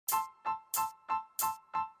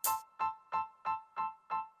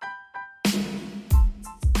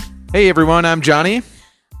Hey everyone, I'm Johnny.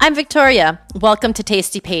 I'm Victoria. Welcome to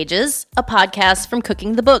Tasty Pages, a podcast from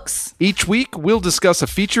Cooking the Books. Each week, we'll discuss a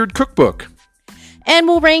featured cookbook. And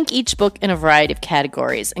we'll rank each book in a variety of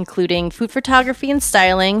categories, including food photography and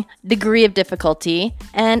styling, degree of difficulty,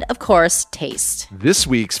 and, of course, taste. This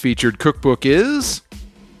week's featured cookbook is...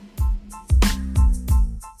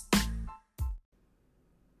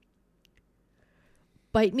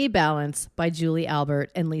 Bite Me Balance by Julie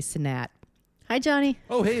Albert and Lisa Nat. Hi, Johnny.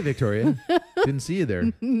 Oh, hey, Victoria. Didn't see you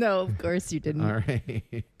there. No, of course you didn't. All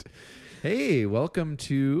right. Hey, welcome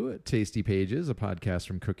to Tasty Pages, a podcast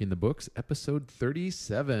from Cooking the Books, episode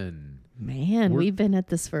 37. Man, we've been at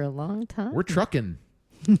this for a long time. We're trucking.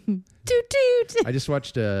 Toot toot. I just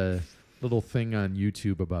watched a little thing on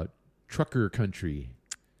YouTube about trucker country.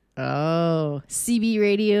 Oh, CB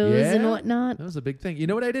radios and whatnot. That was a big thing. You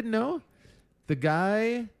know what I didn't know? The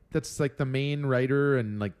guy that's like the main writer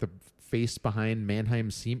and like the face behind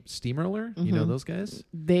Mannheim Steamroller, you know those guys?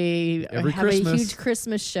 They Every have Christmas. a huge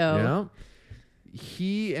Christmas show. Yeah.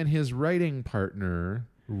 He and his writing partner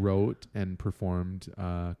wrote and performed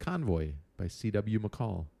Convoy by C.W.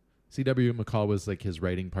 McCall. C.W. McCall was like his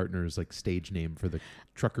writing partner's like stage name for the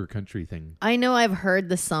trucker country thing. I know I've heard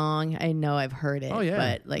the song. I know I've heard it. Oh, yeah.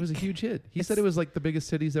 But like, it was a huge hit. He said it was like the biggest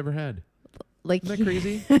hit he's ever had. Like, Isn't that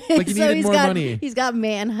crazy? Like he so needed more money. He's got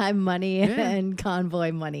Mannheim money Yeah. and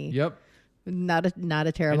Convoy money. Yep. Not a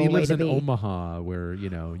And terrible he way lives to in be. Omaha where,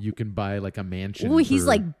 you know, you can buy like a mansion. Ooh, he's for-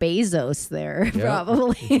 like Bezos there, Yep.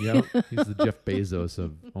 probably. Yep. He's the Jeff Bezos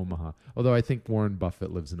of Omaha. Although I think Warren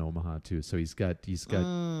Buffett lives in Omaha too. So he's got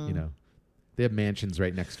you know, they have mansions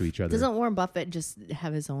right next to each other. Doesn't Warren Buffett just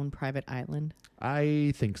have his own private island?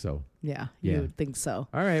 I think so. Yeah, Yeah. you would think so.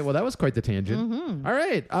 All right. Well, that was quite the tangent. All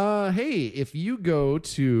right. Hey, if you go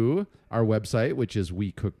to our website, which is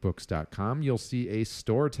wecookbooks.com, you'll see a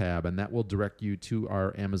store tab, and that will direct you to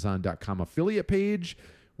our Amazon.com affiliate page.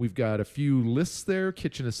 We've got a few lists there,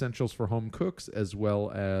 kitchen essentials for home cooks, as well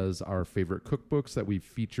as our favorite cookbooks that we've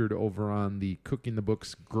featured over on the Cooking the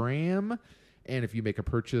Books Gram. And if you make a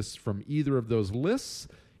purchase from either of those lists,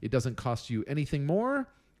 it doesn't cost you anything more.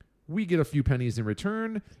 We get a few pennies in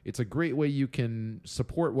return. It's a great way you can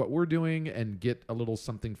support what we're doing and get a little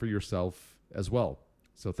something for yourself as well.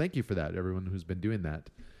 So thank you for that, everyone who's been doing that.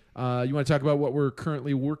 You want to talk about what we're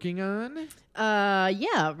currently working on?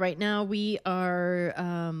 Yeah, right now we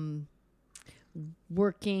are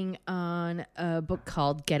working on a book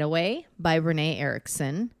called Getaway by Renee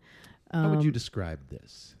Erickson. How would you describe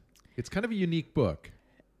this? It's kind of a unique book,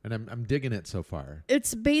 and I'm digging it so far.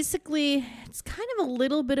 It's basically, it's kind of a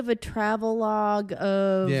little bit of a travel log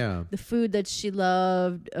of the food that she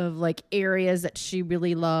loved, of like areas that she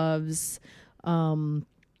really loves.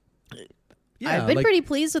 I've been pretty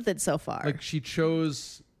pleased with it so far. Like she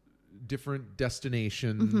chose different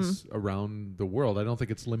destinations around the world. I don't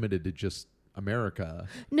think it's limited to just America.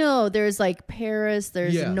 No, there's like Paris,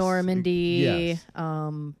 there's Yes. Normandy, Yes.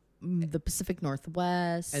 The Pacific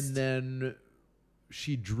Northwest. And then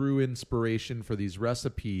she drew inspiration for these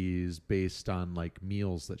recipes based on like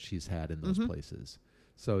meals that she's had in those places.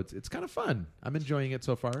 So it's kind of fun. I'm enjoying it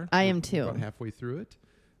so far. I am We're too. About halfway through it.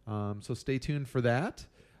 So stay tuned for that.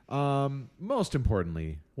 Most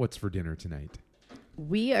importantly, what's for dinner tonight?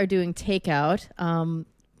 We are doing takeout,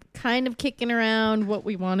 kind of kicking around what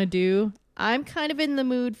we want to do. I'm kind of in the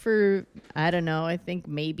mood for, I don't know, I think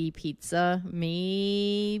maybe pizza,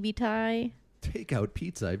 maybe Thai. Takeout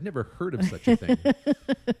pizza. I've never heard of such a thing.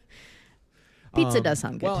 Pizza does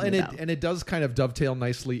sound good Well, to and me, it though. and it does kind of dovetail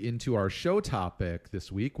nicely into our show topic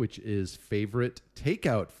this week, which is favorite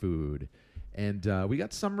takeout food. And we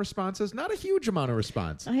got some responses, not a huge amount of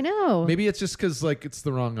response. I know. Maybe it's just because like it's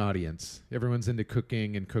the wrong audience. Everyone's into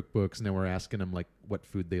cooking and cookbooks, and then we're asking them like what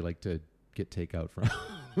food they like to get takeout from.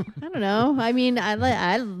 I don't know. I mean,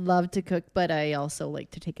 I love to cook, but I also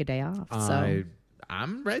like to take a day off. So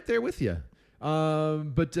I'm right there with you.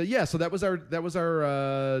 But so that was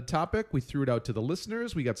our topic. We threw it out to the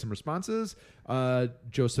listeners. We got some responses.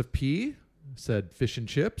 Joseph P. said fish and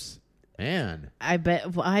chips. Man, I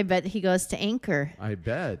bet he goes to Anchor. I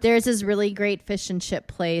bet. There's this really great fish and chip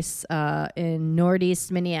place in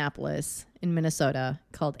Northeast Minneapolis in Minnesota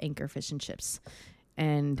called Anchor Fish and Chips.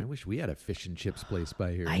 And I wish we had a fish and chips place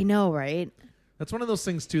by here. I know, right? That's one of those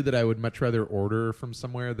things too that I would much rather order from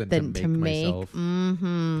somewhere than to make myself,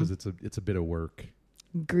 because it's a bit of work.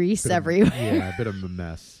 Grease everywhere. Yeah, a bit of a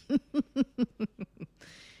mess.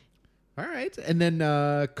 All right. And then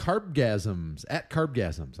Carbgasms, at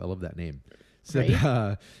Carbgasms. I love that name. Said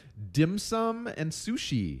Right? dim sum and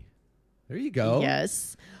sushi. There you go.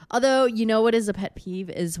 Yes. Although, you know what is a pet peeve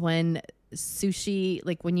is when sushi,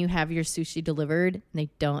 like when you have your sushi delivered and they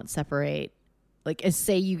don't separate, like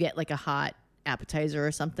say you get like a hot appetizer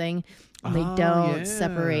or something and they don't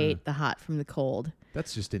separate the hot from the cold.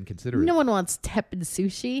 That's just inconsiderate. No one wants tepid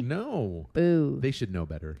sushi. No. Boo. They should know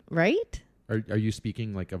better. Right? Are you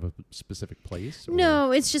speaking like of a specific place? Or?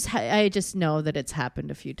 No, it's just I just know that it's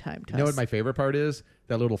happened a few times. You know what my favorite part is?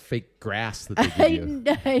 That little fake grass that they give you.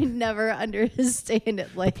 I never understand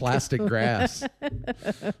it. Like the plastic grass,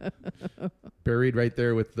 buried right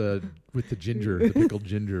there with the ginger, the pickled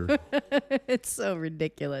ginger. It's so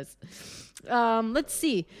ridiculous. Let's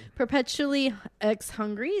see. Perpetually X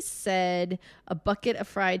Hungry said a bucket of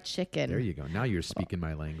fried chicken. There you go. Now you're speaking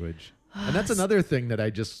my language. And that's another thing that I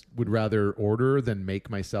just would rather order than make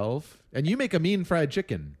myself. And you make a mean fried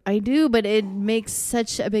chicken. I do, but it makes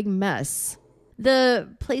such a big mess. The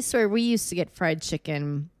place where we used to get fried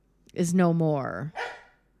chicken is no more.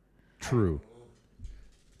 True.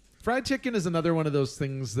 Fried chicken is another one of those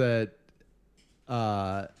things that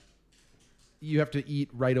you have to eat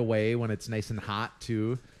right away when it's nice and hot,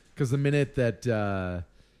 too. Because the minute that...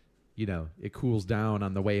 it cools down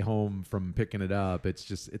on the way home from picking it up.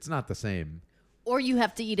 It's not the same. Or you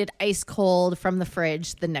have to eat it ice cold from the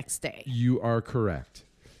fridge the next day. You are correct.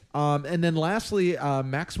 And then lastly,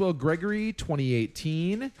 Maxwell Gregory,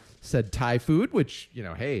 2018, said Thai food, which,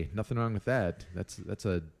 hey, nothing wrong with that. That's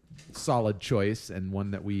a solid choice and one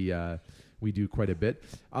that we do quite a bit.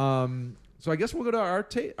 So I guess we'll go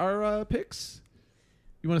to our picks.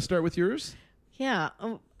 You want to start with yours? Yeah.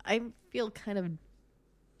 I feel kind of...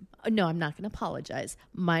 No, I'm not going to apologize.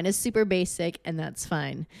 Mine is super basic, and that's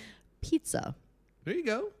fine. Pizza. There you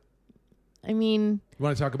go. I mean... You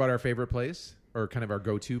want to talk about our favorite place? Or kind of our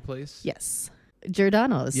go-to place? Yes.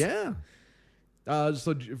 Giordano's. Yeah.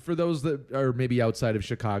 So for those that are maybe outside of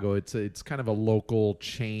Chicago, it's kind of a local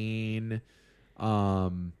chain.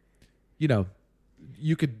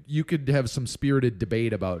 You could have some spirited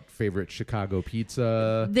debate about favorite Chicago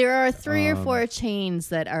pizza. There are 3 or 4 chains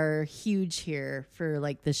that are huge here for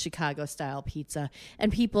like the Chicago style pizza,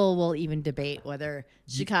 and people will even debate whether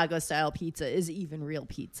Chicago style pizza is even real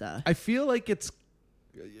pizza. I feel like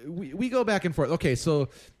we go back and forth. Okay, so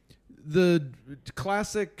the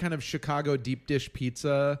classic kind of Chicago deep dish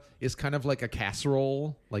pizza is kind of like a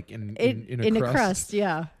casserole, like in a crust.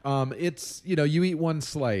 Yeah. It's you eat one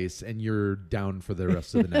slice and you're down for the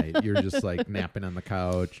rest of the night. You're just like napping on the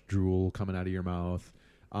couch, drool coming out of your mouth.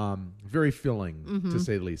 Very filling, to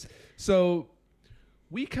say the least. So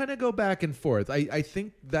we kind of go back and forth. I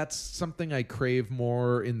think that's something I crave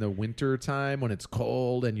more in the winter time when it's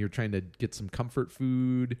cold and you're trying to get some comfort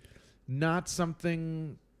food. Not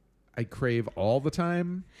something I crave all the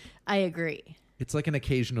time. I agree. It's like an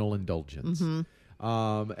occasional indulgence.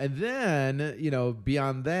 And then,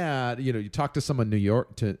 beyond that, you talk to someone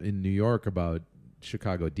in New York about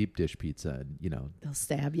Chicago deep dish pizza, and, they'll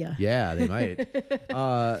stab you. Yeah, they might.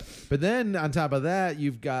 But then on top of that,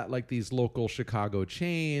 you've got like these local Chicago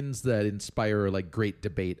chains that inspire like great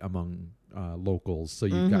debate among locals. So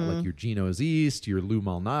you've got like your Gino's East, your Lou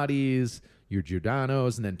Malnati's, your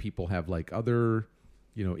Giordano's, and then people have like other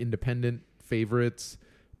independent favorites.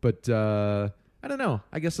 But I don't know.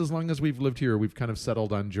 I guess as long as we've lived here, we've kind of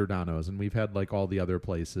settled on Giordano's, and we've had like all the other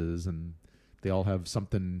places, and they all have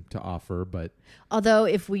something to offer. But although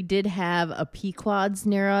if we did have a Pequod's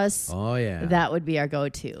near us, that would be our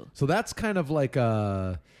go-to. So that's kind of like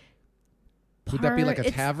would that be like a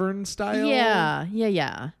tavern style?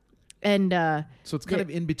 Yeah. And so it's kind of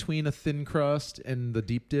in between a thin crust and the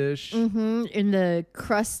deep dish. And the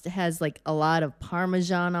crust has like a lot of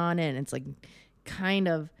Parmesan on it, and it's like kind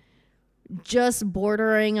of just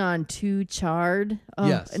bordering on too charred.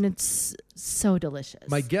 Yes. And it's so delicious.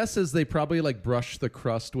 My guess is they probably like brush the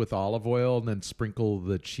crust with olive oil and then sprinkle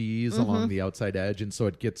the cheese along the outside edge, and so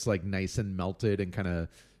it gets like nice and melted and kind of,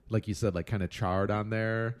 like you said, like kind of charred on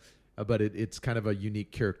there. But it's kind of a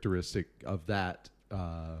unique characteristic of that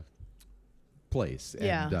place.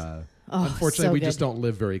 And unfortunately, so we good. just don't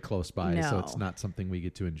live very close by, so No. it's not something we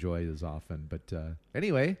get to enjoy as often. But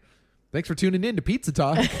anyway, thanks for tuning in to Pizza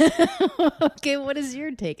Talk. Okay, what is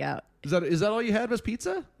your takeout? Is that all you had was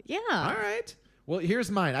pizza? Yeah. All right. Well, here's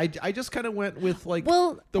mine. I just kind of went with like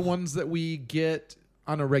the ones that we get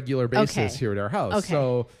on a regular basis here at our house. Okay.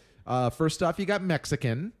 So first off, you got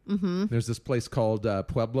Mexican. There's this place called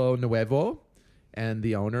Pueblo Nuevo, and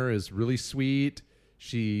the owner is really sweet.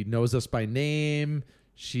 She knows us by name.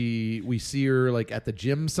 We see her like at the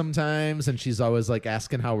gym sometimes, and she's always like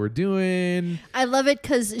asking how we're doing. I love it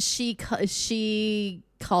because she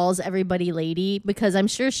calls everybody lady, because I'm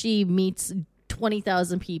sure she meets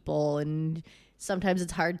 20,000 people and sometimes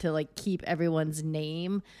it's hard to like keep everyone's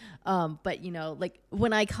name. But you know, like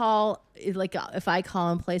when I call, like if I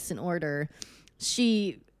call and place an order,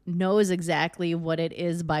 she knows exactly what it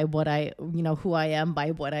is by what I, you know, who I am by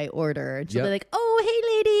what I order. And she'll be like, "Oh, hey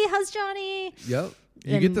lady, how's Johnny?" Yep.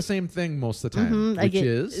 You get the same thing most of the time, which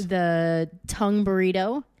is the tongue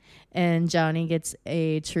burrito, and Johnny gets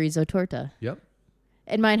a chorizo torta. Yep.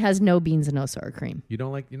 And mine has no beans and no sour cream.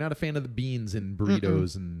 You're not a fan of the beans in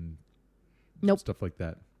burritos and stuff like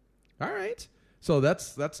that. All right. So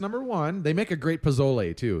that's number one. They make a great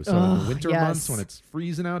pozole too. So in the winter months when it's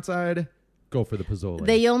freezing outside, go for the pozole.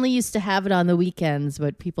 They only used to have it on the weekends,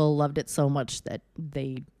 but people loved it so much that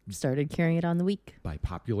they started carrying it on the week. By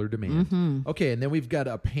popular demand. Okay, and then we've got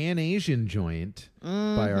a Pan-Asian joint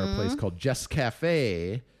by our place called Jess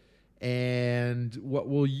Cafe. And what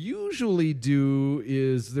we'll usually do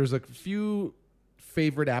is there's a few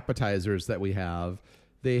favorite appetizers that we have.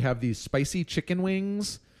 They have these spicy chicken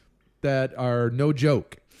wings that are no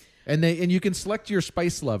joke. And you can select your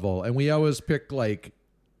spice level, and we always pick like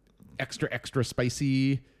extra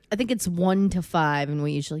spicy. I think it's 1 to 5, and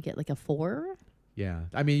we usually get like a 4. Yeah.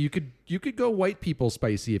 I mean, you could go white people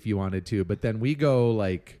spicy if you wanted to, but then we go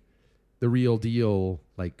like the real deal,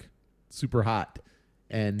 like super hot.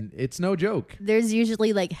 And it's no joke. There's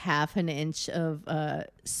usually like half an inch of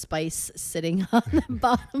spice sitting on the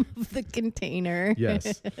bottom of the container.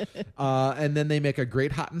 Yes. And then they make a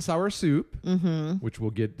great hot and sour soup, which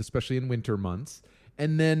we'll get especially in winter months.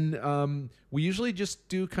 And then we usually just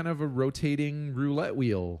do kind of a rotating roulette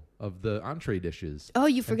wheel of the entree dishes. Oh,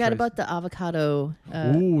 you forgot about the avocado.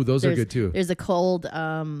 Ooh, those are good too. There's a cold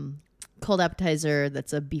appetizer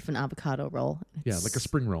that's a beef and avocado roll. Yeah, like a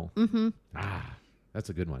spring roll. That's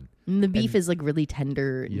a good one. And the beef is like really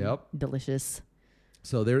tender and delicious.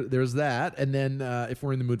 So there's that. And then if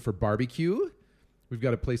we're in the mood for barbecue, we've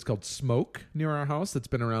got a place called Smoke near our house that's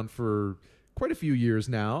been around for quite a few years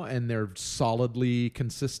now, and they're solidly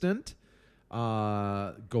consistent.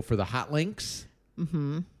 Go for the hot links.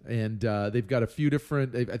 And they've got a few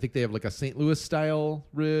different, I think they have like a St. Louis style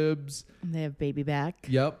ribs. And they have baby back.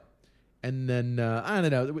 Yep. And then, I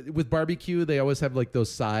don't know, with barbecue, they always have like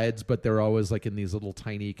those sides, but they're always like in these little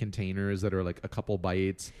tiny containers that are like a couple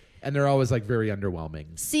bites. And they're always like very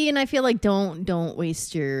underwhelming. See, and I feel like don't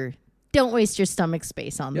waste your stomach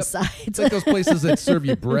space on the sides. It's like those places that serve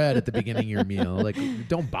you bread at the beginning of your meal. Like,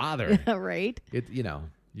 don't bother. Right?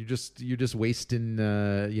 You're just wasting,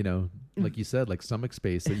 like you said, like stomach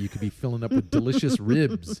space that you could be filling up with delicious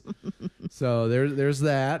ribs. So there's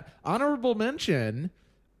that. Honorable mention.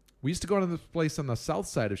 We used to go to this place on the south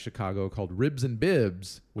side of Chicago called Ribs and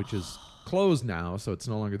Bibs, which is closed now, so it's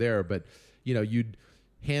no longer there. But, you'd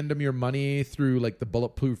hand them your money through like the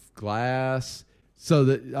bulletproof glass. So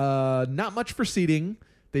that not much for seating.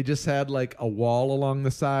 They just had like a wall along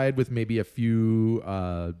the side with maybe a few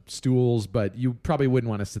stools, but you probably wouldn't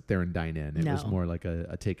want to sit there and dine in. It was more like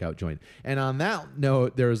a takeout joint. And on that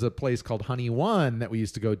note, there's a place called Honey One that we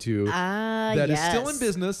used to go to that is still in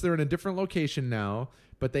business. They're in a different location now,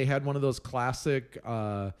 but they had one of those classic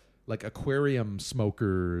like aquarium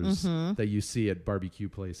smokers that you see at barbecue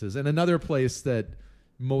places. And another place that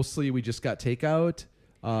mostly we just got takeout.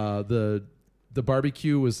 The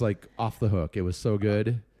barbecue was like off the hook. It was so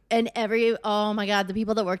good. And oh my God, the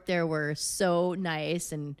people that worked there were so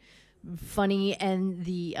nice and funny. And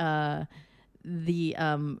the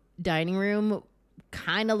dining room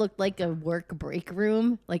kind of looked like a work break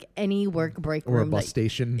room, like any work break room. Or a bus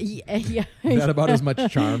station. Yeah. Had about as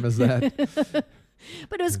much charm as that.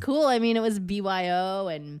 But it was cool. I mean, it was BYO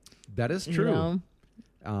and... That is true.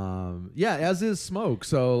 As is Smoke.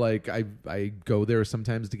 So like I go there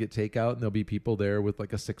sometimes to get takeout, and there'll be people there with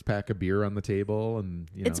like a 6-pack of beer on the but and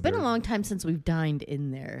it's been a long time since we've dined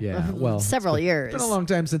in there. Yeah, well, several years. It's been a long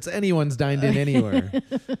time since anyone's dined in anywhere.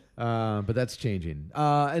 But that's changing.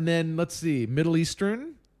 And then let's see, Middle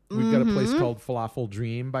Eastern. We've got a place called Falafel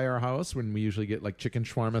Dream by our house when we usually get like chicken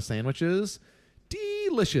shawarma sandwiches.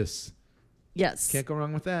 Delicious. Yes, can't go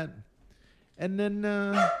wrong with that. And then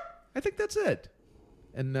I think that's it.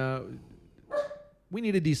 And we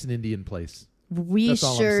need a decent Indian place. We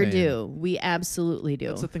sure do. We absolutely do.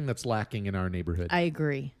 That's the thing that's lacking in our neighborhood. I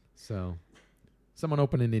agree. So, someone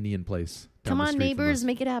open an Indian place. Come on, neighbors,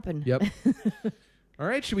 make it happen. Yep. All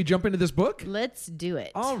right, should we jump into this book? Let's do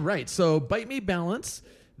it. All right, so Bite Me Balance.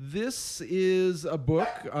 This is a book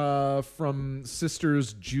from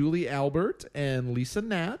sisters Julie Albert and Lisa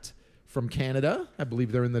Nat from Canada. I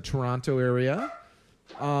believe they're in the Toronto area.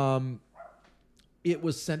 It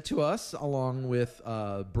was sent to us along with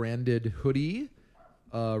a branded hoodie,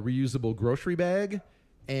 a reusable grocery bag,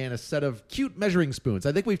 and a set of cute measuring spoons.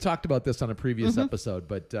 I think we've talked about this on a previous episode,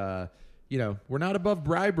 but we're not above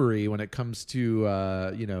bribery when it comes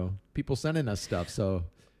to people sending us stuff. So.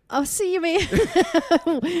 Oh, see, you mean?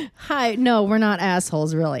 Hi. No, we're not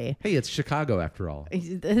assholes, really. Hey, it's Chicago after all.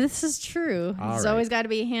 This is true. There's always got to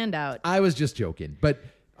be a handout. I was just joking. But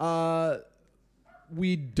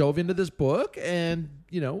we dove into this book and,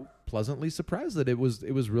 pleasantly surprised that it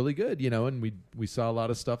was really good, and we saw a lot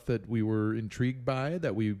of stuff that we were intrigued by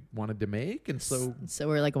that we wanted to make. And so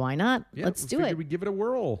we're like, why not? Yeah, Let's do it. We give it a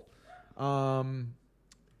whirl.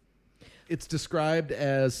 It's described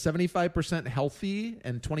as 75% healthy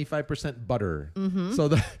and 25% butter. So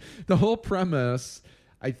the whole premise,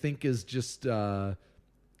 I think, is just kind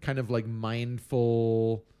of like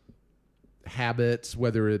mindful habits,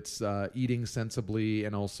 whether it's eating sensibly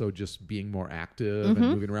and also just being more active and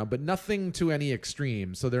moving around, but nothing to any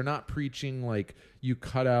extreme. So they're not preaching like you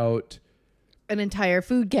cut out an entire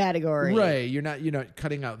food category. Right. You're not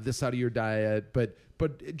cutting out this out of your diet, but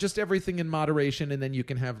just everything in moderation, and then you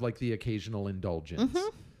can have like the occasional indulgence.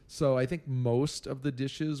 So I think most of the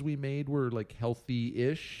dishes we made were like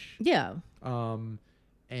healthy-ish. Yeah.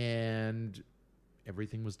 And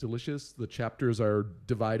everything was delicious. The chapters are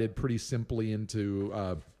divided pretty simply into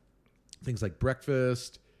things like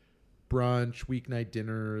breakfast, brunch, weeknight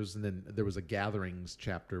dinners, and then there was a gatherings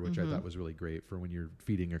chapter, which I thought was really great for when you're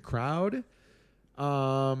feeding a crowd.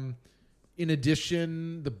 In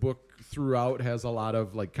addition, the book throughout has a lot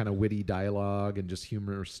of like kind of witty dialogue and just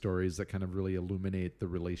humorous stories that kind of really illuminate the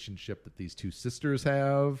relationship that these two sisters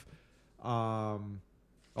have,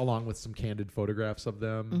 along with some candid photographs of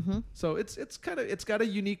them. So it's got a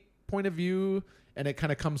unique point of view, and it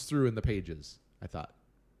kind of comes through in the pages, I thought.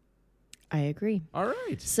 I agree. All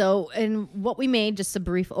right. So, and what we made, just a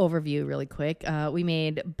brief overview really quick. We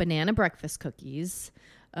made banana breakfast cookies,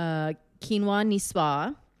 quinoa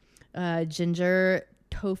niçoise, ginger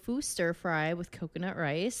tofu stir fry with coconut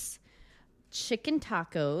rice, chicken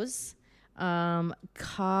tacos,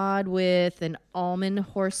 cod with an almond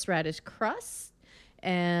horseradish crust,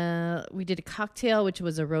 and we did a cocktail, which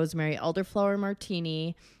was a rosemary elderflower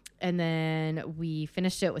martini, and then we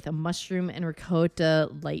finished it with a mushroom and ricotta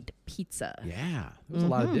light pizza. Yeah, there's a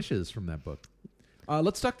lot of dishes from that book.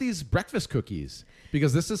 Let's talk these breakfast cookies,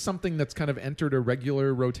 because this is something that's kind of entered a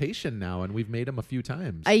regular rotation now, and we've made them a few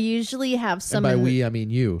times. I usually have some. And by we, I mean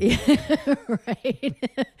you. Right.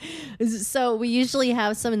 So we usually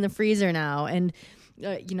have some in the freezer now, and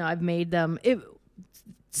I've made them.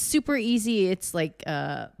 Super easy. It's like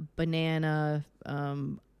banana,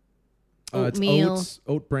 oatmeal, it's oats,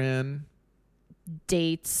 oat bran,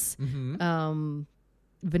 dates,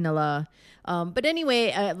 vanilla. But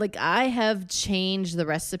anyway, I have changed the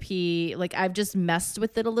recipe. Like I've just messed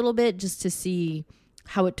with it a little bit just to see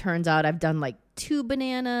how it turns out. I've done like 2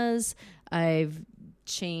 bananas. I've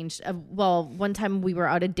changed. One time we were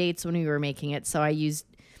out of dates when we were making it, so I used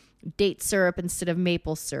date syrup instead of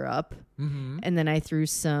maple syrup. And then I threw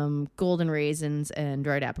some golden raisins and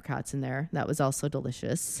dried apricots in there. That was also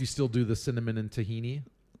delicious. Do you still do the cinnamon and tahini?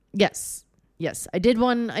 Yes. I did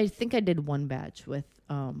one. I think I did one batch with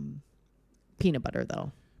peanut butter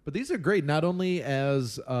though. But these are great, not only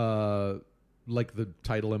as like the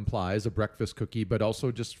title implies, a breakfast cookie, but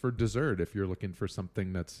also just for dessert if you're looking for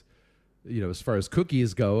something that's, as far as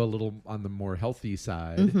cookies go, a little on the more healthy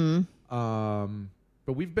side.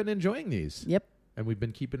 But we've been enjoying these. Yep. And we've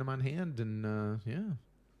been keeping them on hand, and yeah.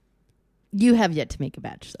 You have yet to make a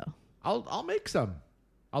batch though. I'll make some.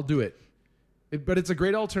 I'll do it. But it's a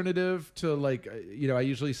great alternative to like, I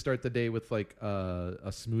usually start the day with like a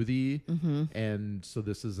smoothie. And so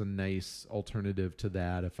this is a nice alternative to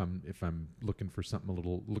that if I'm looking for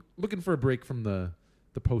something looking for a break from the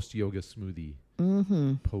post yoga smoothie.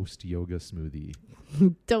 Post yoga smoothie.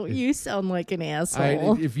 Don't you sound like an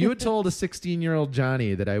asshole? If you had told a 16-year-old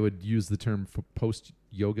Johnny that I would use the term post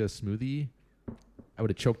yoga smoothie, I would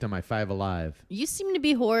have choked on my 5 Alive. You seem to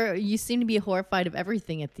be horrified of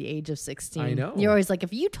everything at the age of 16. I know. You're always like,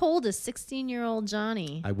 if you told a 16-year-old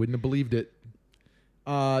Johnny, I wouldn't have believed it.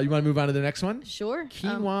 You want to move on to the next one? Sure.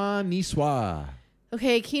 Quinoa niçoise.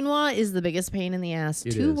 Okay, quinoa is the biggest pain in the ass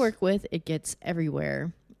to work with. It gets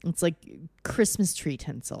everywhere. It's like Christmas tree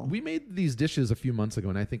tinsel. We made these dishes a few months ago,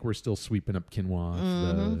 and I think we're still sweeping up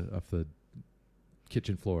quinoa off the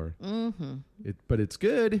kitchen floor. But it's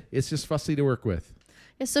good. It's just fussy to work with.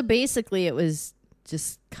 Yeah, so basically it was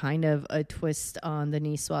just kind of a twist on the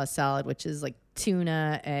niçoise salad, which is like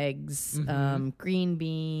tuna, eggs, green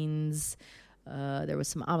beans. There was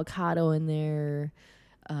some avocado in there.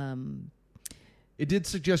 It did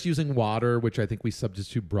suggest using water, which I think we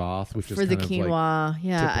substitute broth, which for is the kind quinoa. of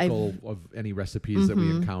like typical of any recipes that we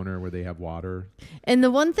encounter where they have water. And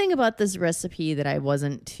the one thing about this recipe that I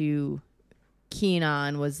wasn't too keen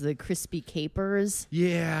on was the crispy capers.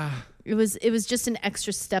 Yeah. It was just an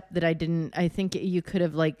extra step that I think you could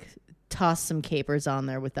have like tossed some capers on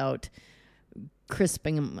there without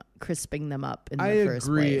crisping them up in the first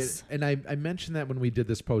place. And I mentioned that when we did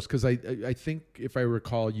this post because I think if I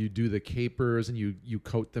recall, you do the capers and you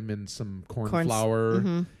coat them in some corn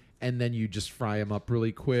flour and then you just fry them up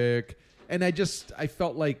really quick. And I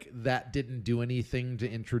felt like that didn't do anything to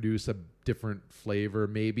introduce a different flavor,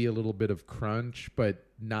 maybe a little bit of crunch, but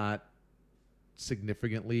not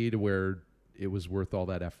significantly to where it was worth all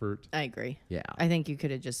that effort. I agree. Yeah. I think you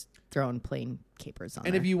could have just thrown plain capers on there.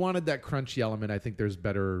 And if you wanted that crunchy element, I think there's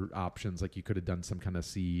better options. Like you could have done some kind of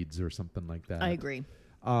seeds or something like that. I agree.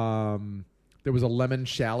 There was a lemon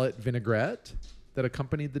shallot vinaigrette that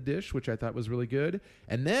accompanied the dish, which I thought was really good.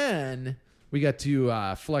 And then we got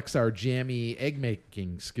to flex our jammy egg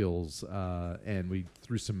making skills, and we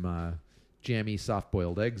threw some jammy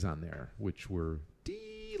soft-boiled eggs on there, which were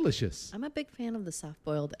delicious. I'm a big fan of the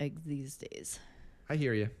soft-boiled eggs these days. I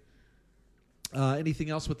hear you. Anything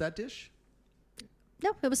else with that dish?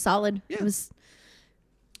 No, it was solid. Yeah. It was.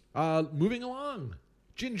 Moving along,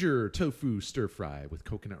 ginger tofu stir fry with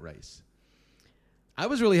coconut rice. I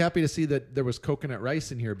was really happy to see that there was coconut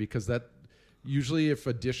rice in here because that usually if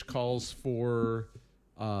a dish calls for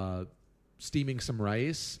steaming some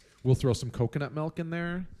rice, we'll throw some coconut milk in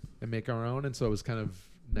there and make our own. And so it was kind of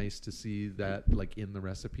nice to see that like in the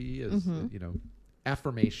recipe as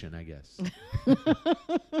affirmation, I guess.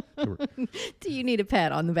 Do you need a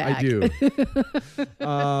pat on the back? I do.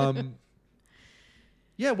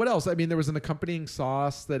 Yeah, what else? I mean, there was an accompanying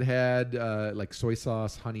sauce that had like soy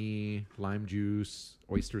sauce, honey, lime juice,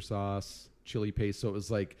 oyster sauce, chili paste. So it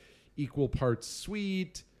was like equal parts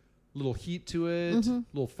sweet, little heat to it, a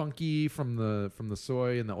little funky from the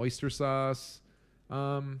soy and the oyster sauce.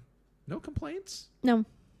 No complaints. No.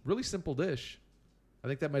 Really simple dish. I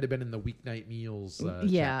think that might have been in the weeknight meals.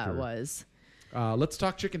 Yeah, chapter. It was. Let's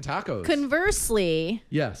talk chicken tacos. Conversely,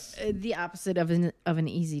 yes, the opposite of an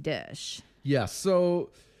easy dish. Yes. So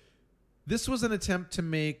this was an attempt to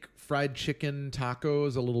make fried chicken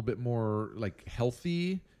tacos a little bit more like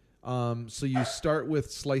healthy. So you start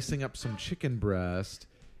with slicing up some chicken breast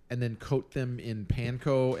and then coat them in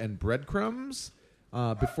panko and breadcrumbs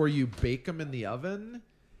before you bake them in the oven.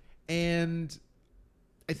 And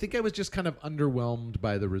I think I was just kind of underwhelmed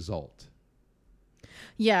by the result.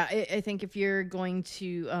 Yeah, I think if you're going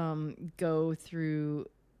to go through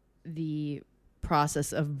the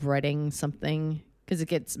process of breading something, because it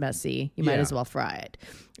gets messy, you might as well fry it.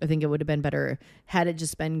 I think it would have been better had it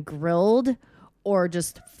just been grilled or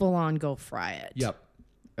just full on go fry it. Yep.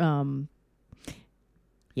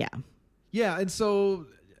 Yeah. Yeah, and so,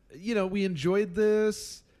 we enjoyed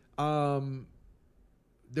this.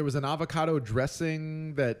 There was an avocado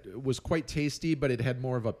dressing that was quite tasty, but it had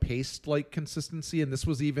more of a paste-like consistency. And this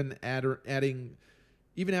was even even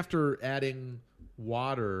after adding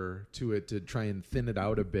water to it to try and thin it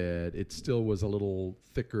out a bit, it still was a little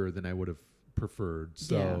thicker than I would have preferred.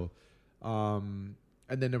 So, and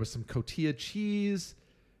then there was some cotija cheese,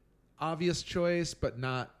 obvious choice, but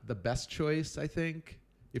not the best choice, I think.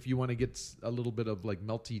 If you want to get a little bit of like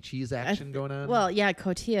melty cheese action going on. Well, yeah,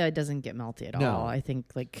 cotija doesn't get melty at No. all. I think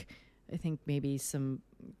maybe some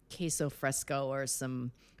queso fresco or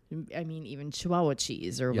even Chihuahua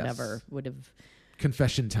cheese or whatever would have.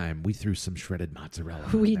 Confession time. We threw some shredded mozzarella.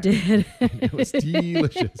 We did. It was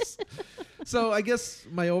delicious. So I guess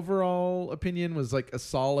my overall opinion was like a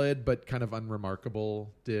solid but kind of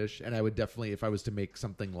unremarkable dish. And I would definitely, if I was to make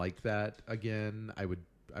something like that again, I would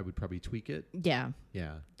probably tweak it. Yeah.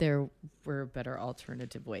 Yeah. There were better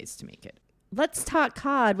alternative ways to make it. Let's talk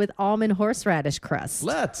cod with almond horseradish crust.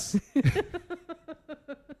 Let's.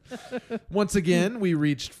 Once again, we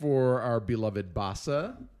reached for our beloved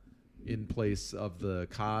basa in place of the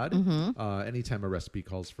cod. Anytime a recipe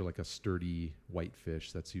calls for like a sturdy white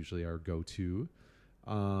fish, that's usually our go-to.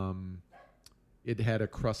 It had a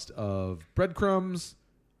crust of breadcrumbs,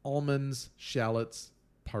 almonds, shallots,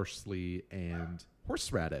 parsley, and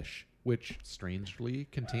horseradish, which strangely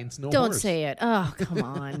contains no Don't horse. say it. Oh, come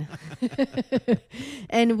on.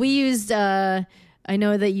 And we used, I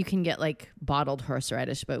know that you can get like bottled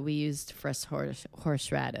horseradish, but we used fresh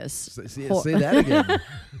horseradish. Say that again.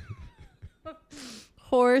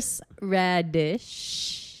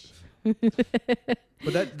 Horseradish.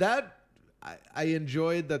 But that I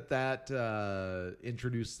enjoyed that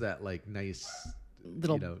introduced that like nice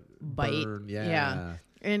Little bite. burn. Yeah.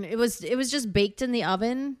 And it was just baked in the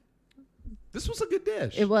oven. This was a good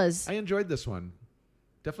dish. It was. I enjoyed this one.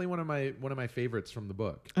 Definitely one of my favorites from the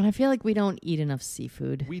book. And I feel like we don't eat enough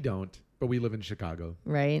seafood. We don't, but we live in Chicago,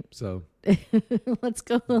 right? So let's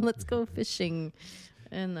go fishing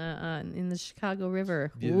in the Chicago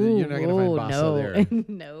River. You're not gonna find Bassa there.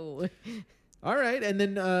 No. All right, and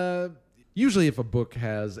then usually if a book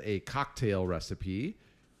has a cocktail recipe,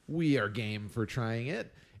 we are game for trying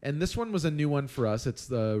it. And this one was a new one for us. It's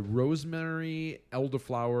the rosemary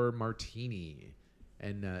elderflower martini.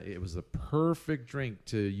 And it was a perfect drink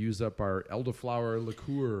to use up our elderflower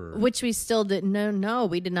liqueur. Which we still didn't. No,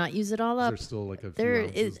 we did not use it all up. There's still like a few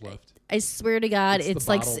ounces left. I swear to God,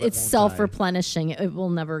 it's self-replenishing. It will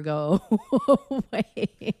never go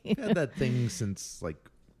away. Had that thing since like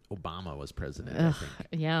Obama was president, I think.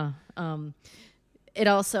 Yeah.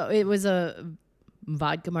 It was a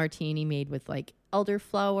vodka martini made with like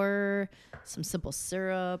elderflower, some simple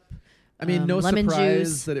syrup. I mean, no lemon surprise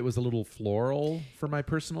juice. that it was a little floral for my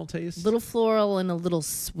personal taste. Little floral and a little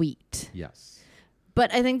sweet. Yes.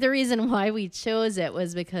 But I think the reason why we chose it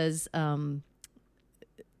was because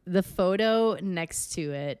the photo next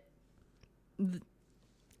to it,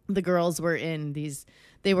 the girls were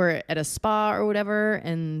they were at a spa or whatever,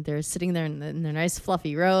 and they're sitting there in their nice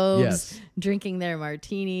fluffy robes, drinking their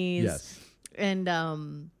martinis. Yes.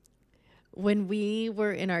 And when we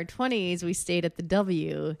were in our 20s, we stayed at the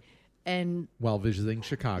W. And while visiting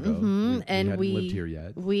Chicago, we hadn't lived here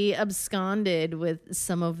yet. We absconded with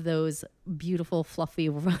some of those beautiful, fluffy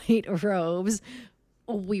white robes.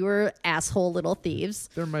 We were asshole little thieves.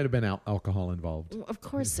 There might have been alcohol involved. Of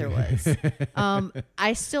course there was.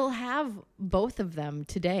 I still have both of them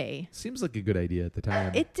today. Seems like a good idea at the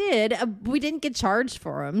time. It did. We didn't get charged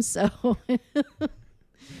for them, so.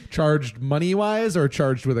 Charged money-wise or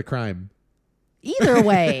charged with a crime? Either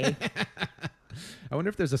way. I wonder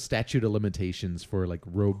if there's a statute of limitations for like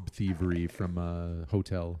robe thievery from a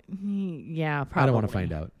hotel. Yeah, probably. I don't want to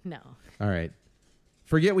find out. No. All right.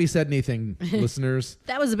 Forget we said anything, listeners.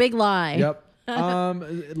 That was a big lie.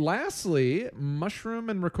 Yep. Lastly, mushroom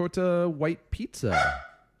and ricotta white pizza.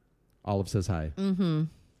 Olive says hi.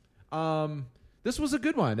 Mm-hmm. This was a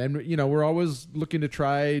good one. And, we're always looking to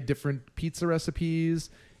try different pizza recipes.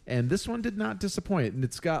 And this one did not disappoint. And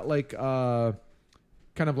it's got like kind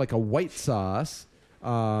of like a white sauce.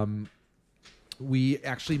 We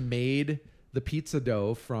actually made the pizza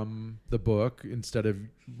dough from the book instead of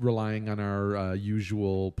relying on our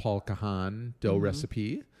usual Paul Kahan dough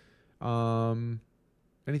recipe.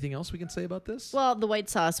 Anything else we can say about this? Well, the white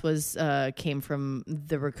sauce came from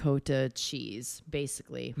the ricotta cheese,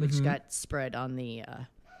 basically, which got spread on the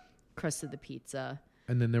crust of the pizza.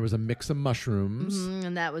 And then there was a mix of mushrooms.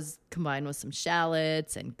 And that was combined with some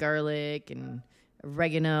shallots and garlic and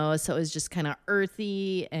oregano. So it was just kind of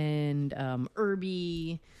earthy and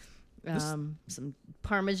herby. Some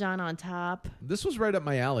Parmesan on top. This was right up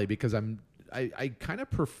my alley because I kind of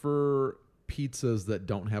prefer pizzas that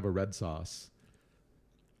don't have a red sauce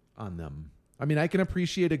on them. I mean, I can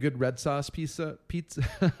appreciate a good red sauce pizza,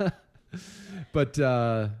 but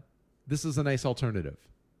this is a nice alternative.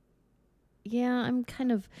 Yeah, I'm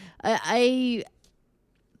kind of I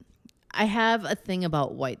have a thing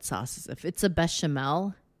about white sauces. If it's a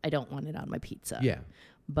bechamel, I don't want it on my pizza. Yeah.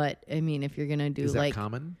 But I mean, if you're gonna do is that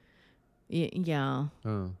common? Yeah.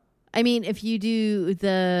 Oh. I mean, if you do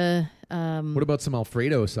the what about some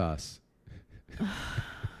Alfredo sauce?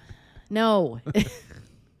 No.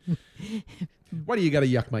 Why do you got to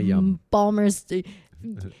yuck my yum? Balmer's. You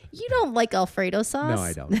don't like Alfredo sauce? No,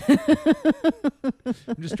 I don't.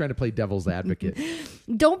 I'm just trying to play devil's advocate.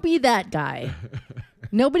 Don't be that guy.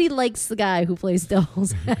 Nobody likes the guy who plays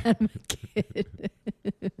devil's advocate.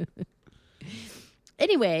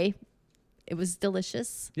 Anyway, it was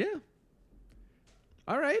delicious. Yeah.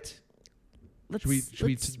 All right. Should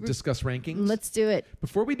we discuss rankings? Let's do it.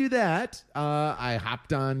 Before we do that, I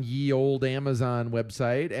hopped on ye old Amazon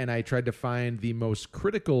website and I tried to find the most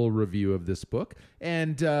critical review of this book.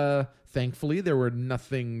 And thankfully, there were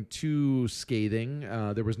nothing too scathing.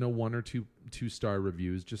 There was no 1 or 2-star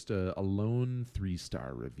reviews, just a lone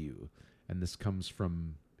 3-star review. And this comes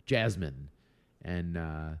from Jasmine. And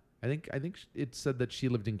I think it said that she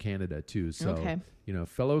lived in Canada too. So, okay.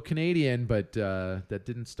 Fellow Canadian, but that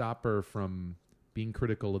didn't stop her from being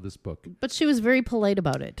critical of this book. But she was very polite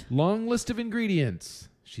about it. Long list of ingredients,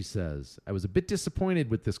 she says. I was a bit disappointed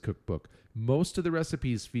with this cookbook. Most of the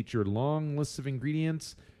recipes feature long lists of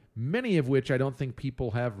ingredients, many of which I don't think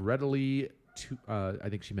people have readily I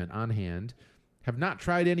think she meant on hand. have not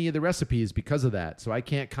tried any of the recipes because of that, so I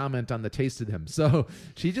can't comment on the taste of them. So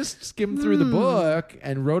she just skimmed through the book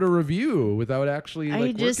and wrote a review without actually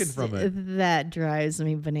working from it. That drives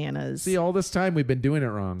me bananas. See, all this time we've been doing it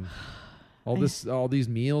wrong. All these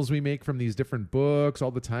meals we make from these different books, all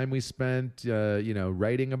the time we spent,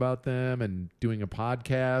 writing about them and doing a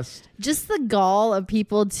podcast. Just the gall of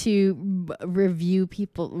people to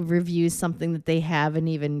review something that they haven't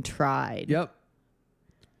even tried. Yep.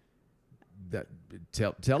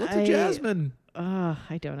 Tell it to Jasmine.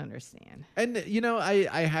 I don't understand. And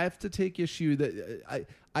I have to take issue that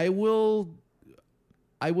I will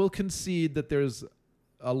concede that there's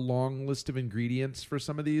a long list of ingredients for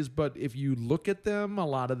some of these, but if you look at them, a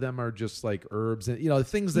lot of them are just like herbs and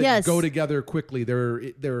things that go together quickly.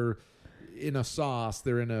 They're in a sauce,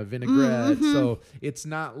 they're in a vinaigrette, so it's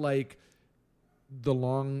not like the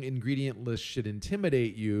long ingredient list should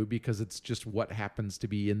intimidate you because it's just what happens to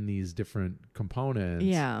be in these different components.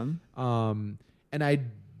 Yeah. And I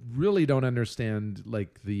really don't understand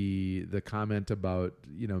the comment about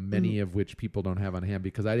many of which people don't have on hand,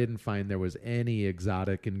 because I didn't find there was any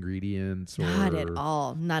exotic ingredients or not at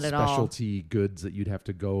all specialty goods that you'd have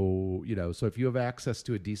to go so if you have access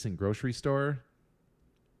to a decent grocery store,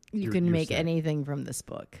 you can make anything from this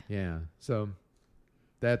book. Yeah, so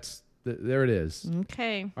that's there it is.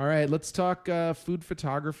 Okay, all right, let's talk food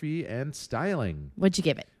photography and styling. What'd you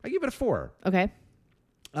give it? I give it a 4. Okay.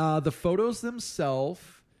 The photos themselves,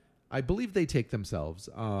 I believe they take themselves,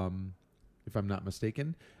 if I'm not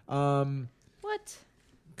mistaken. What?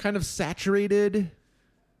 Kind of saturated,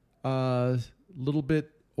 little bit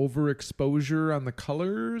overexposure on the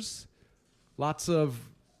colors. Lots of,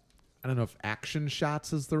 I don't know if action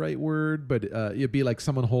shots is the right word, but it'd be like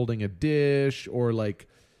someone holding a dish or like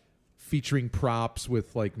featuring props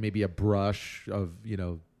with like maybe a brush of,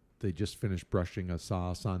 they just finished brushing a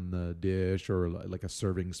sauce on the dish, or like a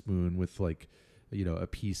serving spoon with like, a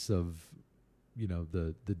piece of,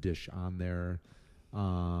 the dish on there.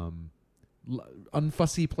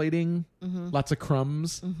 Unfussy plating, lots of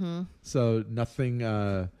crumbs. So nothing,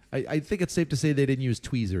 I think it's safe to say they didn't use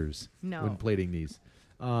tweezers when plating these.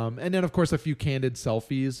 And then, of course, a few candid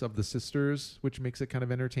selfies of the sisters, which makes it kind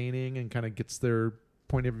of entertaining and kind of gets their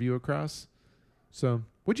point of view across. So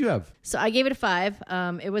what'd you have? So I gave it a 5.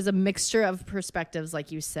 It was a mixture of perspectives,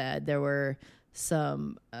 like you said. There were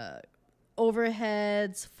some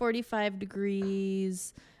overheads, 45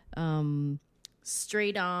 degrees,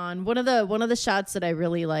 straight on. One of the shots that I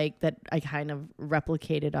really like that I kind of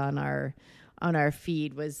replicated on our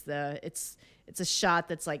feed was it's a shot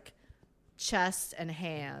that's like chest and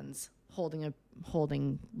hands holding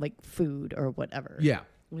like food or whatever. Yeah.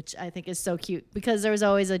 Which I think is so cute, because there was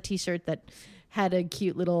always a t-shirt that had a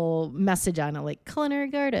cute little message on it, like culinary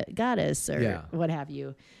goddess or what have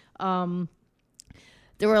you.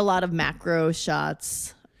 There were a lot of macro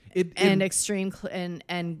shots and extreme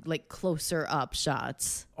and like closer up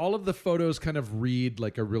shots. All of the photos kind of read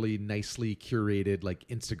like a really nicely curated like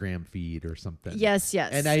Instagram feed or something. Yes.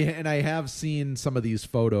 And I have seen some of these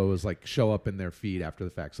photos like show up in their feed after the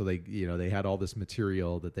fact. So they had all this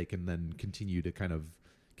material that they can then continue to kind of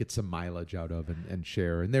get some mileage out of and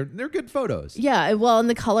share. And they're good photos. Yeah. Well, and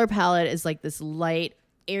the color palette is like this light,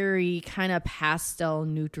 airy, kind of pastel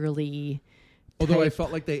neutrally. Although I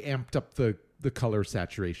felt like they amped up the color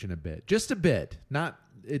saturation a bit. Just a bit.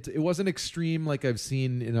 It wasn't extreme like I've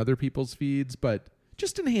seen in other people's feeds, but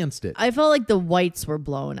just enhanced it. I felt like the whites were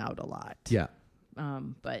blown out a lot. Yeah.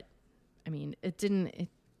 But I mean, that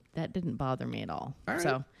didn't bother me at all. All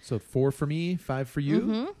right. So 4 for me, 5 for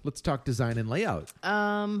you. Let's talk design and layout.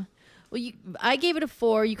 Well, I gave it a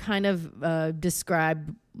 4. You kind of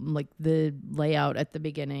described like the layout at the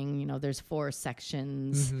beginning. There's 4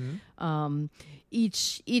 sections.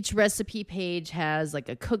 Each recipe page has like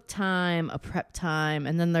a cook time, a prep time,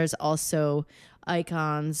 and then there's also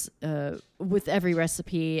icons with every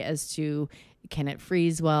recipe as to, can it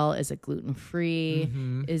freeze well? Is it gluten-free?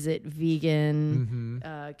 Is it vegan?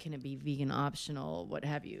 Can it be vegan optional? What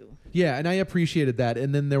have you? Yeah, and I appreciated that.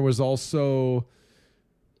 And then there was also...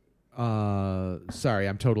 sorry,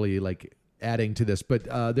 I'm totally like adding to this, but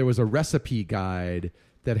there was a recipe guide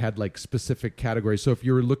that had like specific categories. So if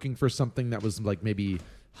you were looking for something that was like maybe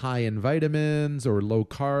high in vitamins or low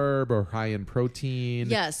carb or high in protein.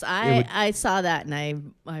 Yes, I saw that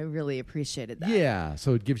and I really appreciated that. Yeah,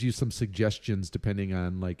 so it gives you some suggestions depending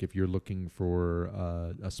on like if you're looking for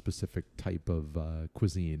a specific type of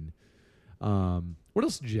cuisine. What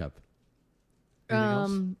else did you have? Anything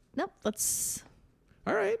else? Nope, let's...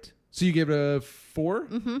 All right. So you gave it a 4?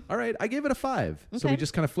 All right. I gave it a 5. Okay. So we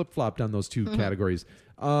just kind of flip-flopped on those two categories.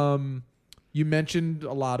 You mentioned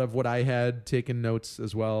a lot of what I had taken notes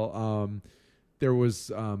as well. There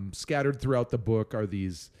was scattered throughout the book are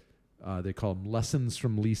these, they call them lessons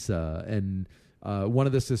from Lisa. And one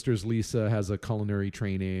of the sisters, Lisa, has a culinary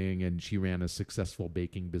training and she ran a successful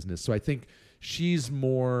baking business. So I think she's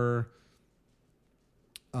more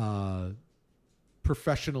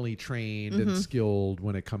professionally trained and skilled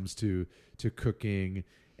when it comes to cooking.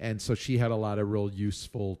 And so she had a lot of real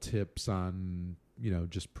useful tips on,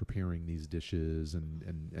 just preparing these dishes.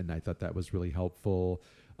 And I thought that was really helpful.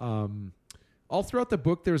 All throughout the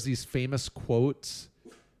book, there's these famous quotes,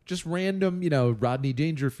 just random, Rodney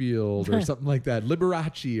Dangerfield or something like that,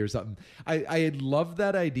 Liberace or something. I love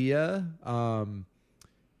that idea.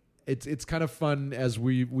 It's kind of fun, as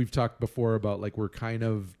we've talked before about, like, we're kind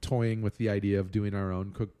of toying with the idea of doing our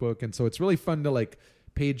own cookbook. And so it's really fun to like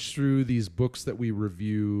page through these books that we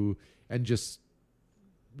review and just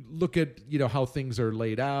look at, how things are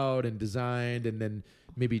laid out and designed, and then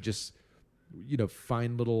maybe just,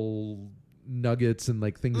 find little nuggets and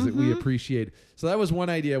like things that we appreciate. So that was one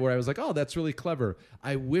idea where I was like, oh, that's really clever.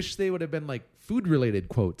 I wish they would have been like food related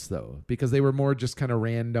quotes though, because they were more just kind of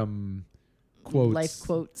random quotes, life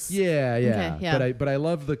quotes. Yeah. Okay, yeah. But I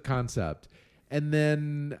love the concept. And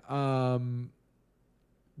then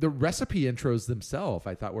the recipe intros themselves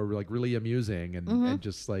I thought were like really amusing and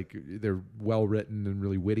just like they're well written and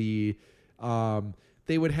really witty.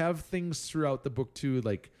 They would have things throughout the book too,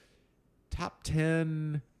 like top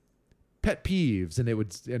 10 pet peeves, and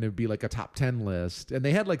it'd be like a top 10 list, and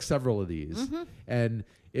they had like several of these, and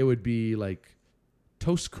it would be like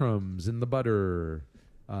toast crumbs in the butter,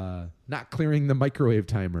 not clearing the microwave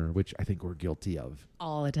timer, which I think we're guilty of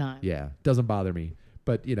all the time. Yeah, doesn't bother me,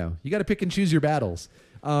 but you got to pick and choose your battles.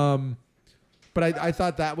 But I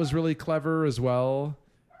thought that was really clever as well,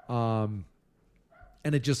 and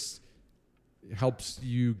it just helps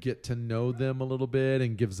you get to know them a little bit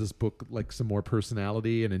and gives this book like some more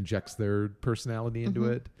personality and injects their personality into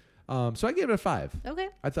it. So I gave it a 5. Okay.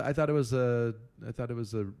 I thought it was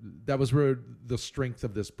that was where the strength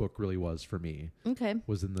of this book really was for me. Okay.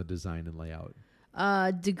 Was in the design and layout.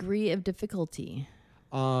 Degree of difficulty.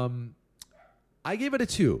 I gave it a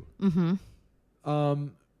 2.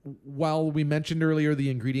 While we mentioned earlier the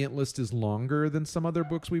ingredient list is longer than some other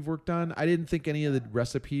books we've worked on, I didn't think any of the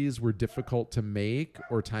recipes were difficult to make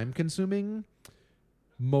or time consuming.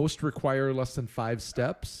 Most require less than 5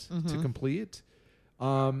 steps to complete.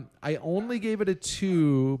 I only gave it a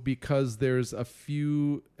 2 because there's a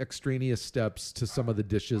few extraneous steps to some of the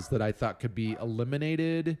dishes that I thought could be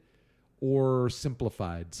eliminated or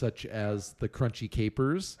simplified, such as the crunchy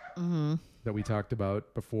capers that we talked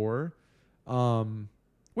about before.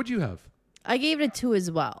 What'd you have? I gave it a 2 as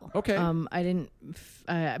well. Okay. I didn't,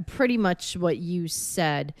 pretty much what you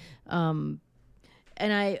said. And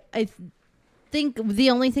I think the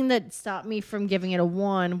only thing that stopped me from giving it a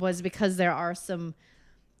 1 was because there are some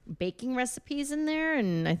baking recipes in there.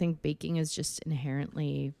 And I think baking is just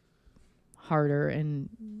inherently harder and,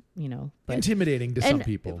 intimidating to some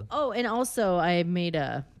people. Oh, and also I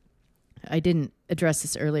didn't address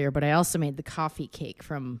this earlier, but I also made the coffee cake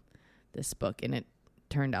from this book, and it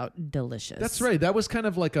turned out delicious. That's right. That was kind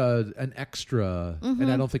of like an extra,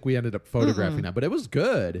 and I don't think we ended up photographing that, but it was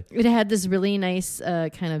good. It had this really nice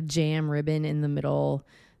kind of jam ribbon in the middle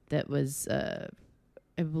that was, I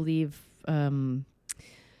believe,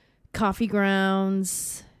 coffee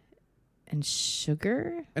grounds and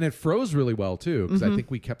sugar. And it froze really well too, because I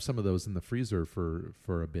think we kept some of those in the freezer for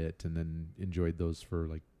a bit and then enjoyed those for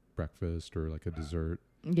like breakfast or like a dessert.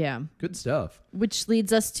 Yeah. Good stuff. Which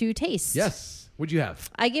leads us to taste. Yes. What'd you have?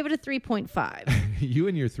 I gave it a 3.5. You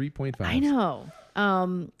and your 3.5. I know.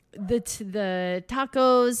 The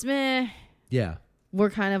tacos, meh. Yeah.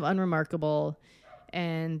 Were kind of unremarkable.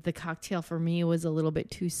 And the cocktail for me was a little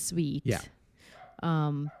bit too sweet. Yeah.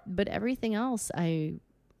 But everything else I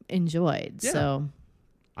enjoyed. Yeah. So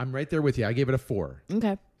I'm right there with you. I gave it a 4.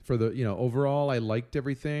 Okay. For the, overall, I liked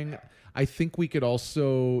everything. I think we could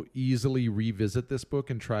also easily revisit this book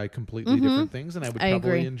and try completely different things, and I would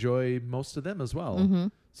probably enjoy most of them as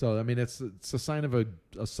well. So, I mean, it's a sign of a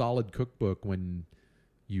solid cookbook when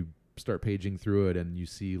you start paging through it and you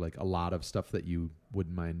see like a lot of stuff that you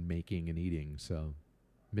wouldn't mind making and eating. So,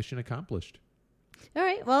 mission accomplished. All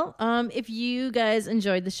right. Well, if you guys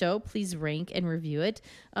enjoyed the show, please rank and review it.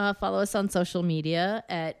 Follow us on social media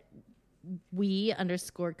at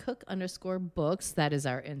we_cook_books. That is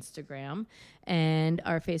our Instagram. And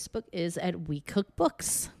our Facebook is at We Cook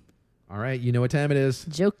Books. All right. You know what time it is?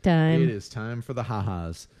 Joke time. It is time for the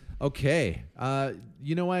ha-has. Okay.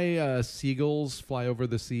 You know why seagulls fly over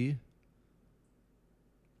the sea?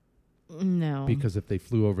 No. Because if they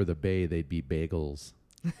flew over the bay, they'd be bagels.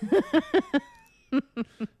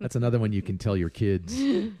 That's another one you can tell your kids.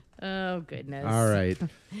 Oh, goodness. All right.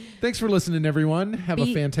 Thanks for listening, everyone. Have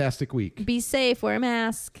a fantastic week. Be safe. Wear a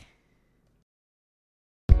mask.